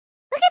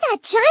a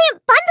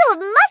giant bundle of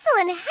muscle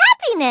and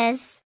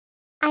happiness.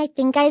 I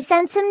think I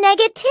sense some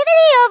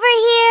negativity over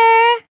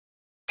here.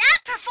 That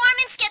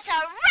performance gets a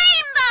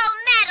rainbow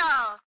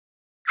medal!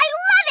 I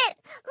love it!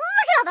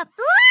 Look at all the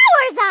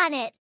flowers on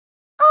it!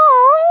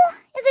 Oh,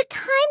 is it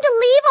time to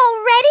leave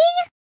already?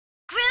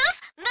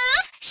 Groove,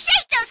 move,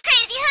 shake those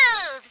crazy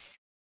hooves!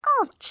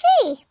 Oh,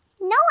 gee,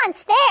 no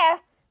one's there.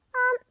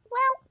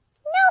 Well,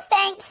 no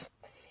thanks.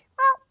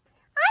 Well,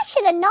 I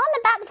should have known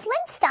about the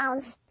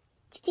Flintstones.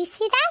 Did you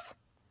see that?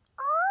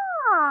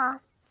 Oh,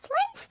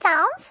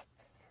 Flintstones?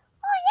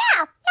 Oh,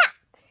 yeah.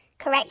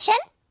 Correction.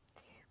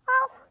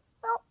 Well,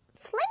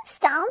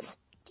 Flintstones?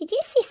 Did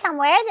you see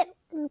somewhere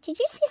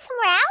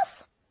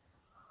else?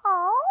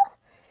 Oh,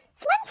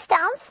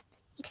 Flintstones?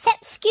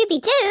 Except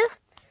Scooby-Doo.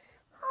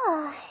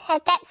 Oh,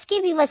 that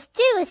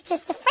Scooby-Doo is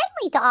just a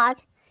friendly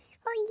dog.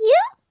 Well,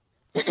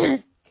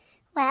 you?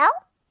 Well,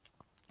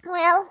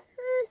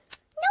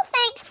 no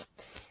thanks.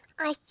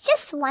 I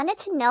just wanted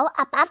to know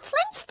about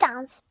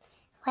Flintstones.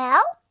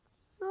 Well,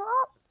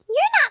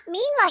 you're not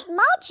mean like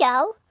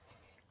Mojo.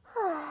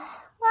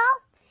 Well,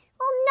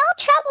 no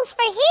troubles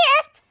for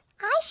here.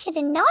 I should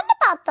have known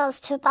about those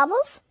two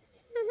bubbles.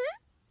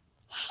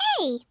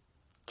 Hey,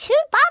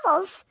 two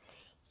bubbles?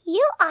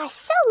 You are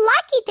so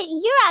lucky that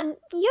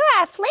you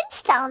are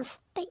Flintstones,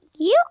 but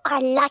you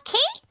are lucky?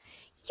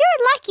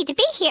 You're lucky to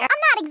be here.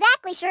 I'm not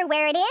exactly sure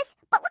where it is,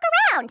 but look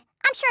around.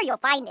 I'm sure you'll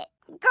find it.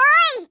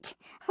 Great!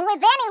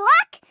 With any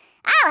luck,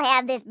 I'll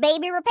have this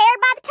baby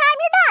repaired by the time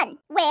you're done.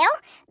 Well,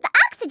 the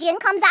oxygen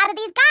comes out of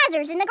these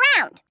geysers in the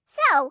ground.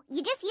 So,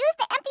 you just use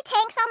the empty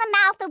tanks on the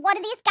mouth of one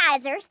of these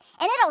geysers,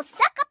 and it'll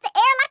suck up the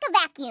air like a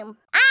vacuum.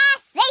 I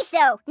say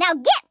so. Now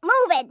get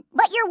moving.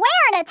 But you're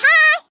wearing a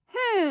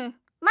tie?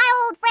 My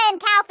old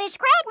friend Cowfish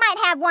Craig might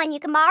have one you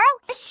can borrow.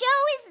 The show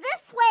is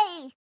this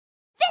way.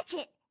 Fetch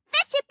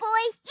it,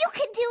 boy. You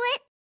can do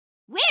it.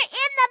 We're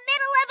in the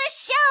middle of a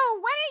show.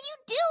 What are you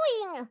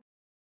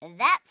doing?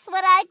 That's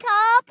what I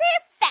call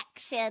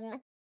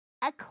perfection.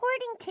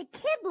 According to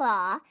kid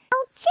law.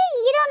 Oh, gee,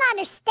 you don't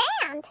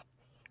understand.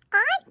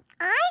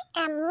 I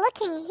am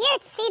looking here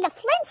to see the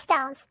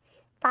Flintstones,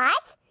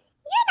 but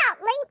you're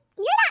not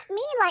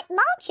mean like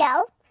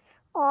Mojo,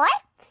 or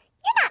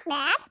you're not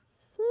mad.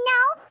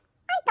 No,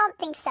 I don't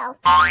think so.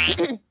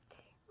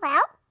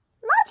 Well,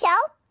 Mojo,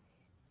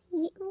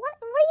 what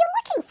are you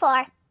looking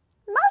for?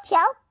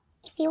 Mojo,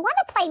 if you want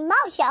to play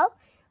Mojo,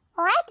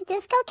 we'll have to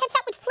just go catch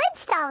up with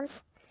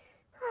Flintstones.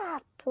 Oh,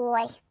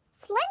 boy.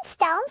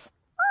 Flintstones?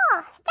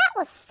 Oh, that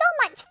was so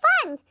much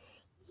fun.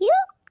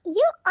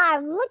 You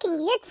are looking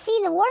here to see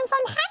the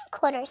Warzone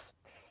headquarters.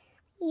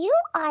 You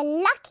are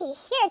lucky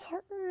here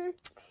to...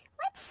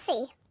 let's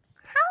see.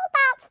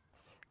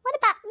 What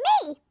about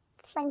me,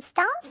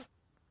 Flintstones?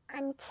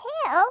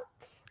 Until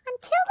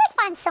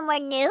they find somewhere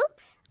new.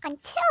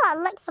 Until I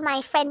look for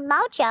my friend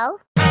Mojo.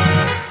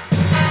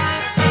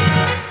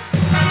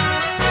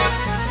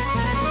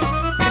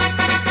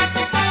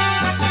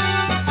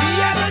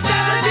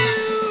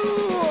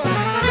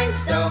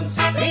 Flintstones,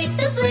 meet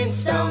the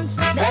Flintstones.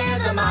 They're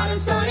the modern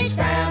Stone Age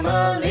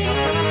family.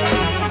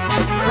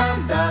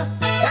 From the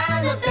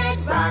town of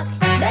Bedrock,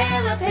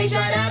 they're a page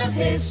right out of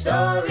history.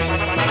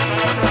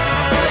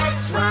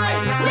 Let's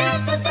ride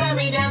with the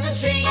family down the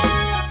street,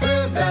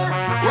 through the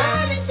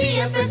courtesy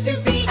of first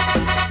 2 feet.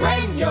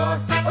 When you're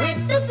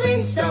with the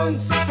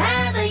Flintstones,